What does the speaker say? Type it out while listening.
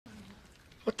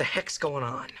What the heck's going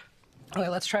on? Okay,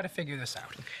 let's try to figure this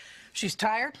out. She's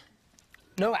tired,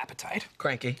 no appetite,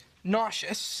 Cranky.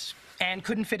 nauseous, and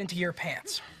couldn't fit into your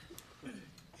pants.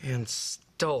 And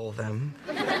stole them.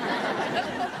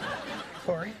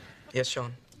 Cory, Yes,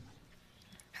 Sean?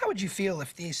 how would you feel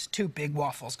if these two big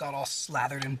waffles got all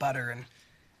slathered in butter and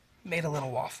made a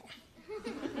little waffle?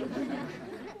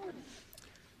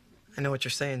 I know what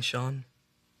you're saying, Sean.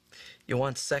 You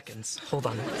want seconds. Hold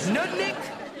on. No, Nick!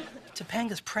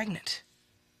 Topanga's pregnant.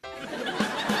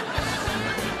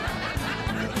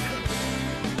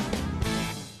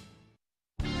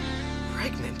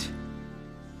 Pregnant?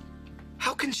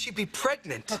 How can she be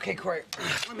pregnant? Okay, Cory,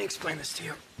 let me explain this to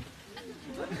you.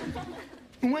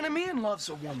 When a man loves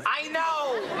a woman... I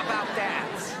know about that.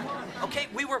 Okay,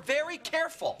 we were very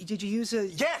careful. Did you use a...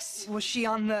 Yes. Was she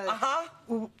on the... Uh-huh.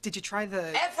 Well, did you try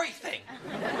the... Everything.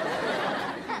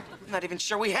 I'm not even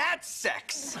sure we had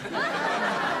sex.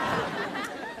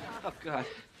 Oh, God.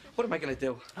 What am I gonna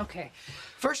do? Okay.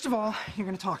 First of all, you're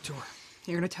gonna talk to her.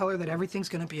 You're gonna tell her that everything's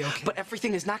gonna be okay. But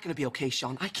everything is not gonna be okay,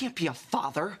 Sean. I can't be a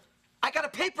father. I got a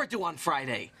paper due on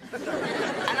Friday. And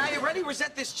I already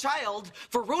resent this child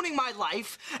for ruining my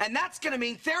life, and that's gonna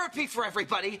mean therapy for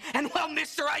everybody. And, well,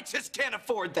 mister, I just can't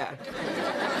afford that.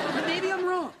 Maybe I'm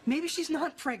wrong. Maybe she's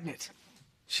not pregnant.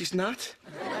 She's not?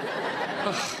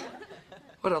 Ugh.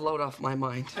 What a load off my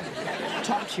mind.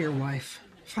 Talk to your wife.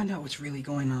 Find out what's really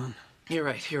going on. You're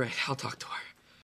right, you're right. I'll talk to her.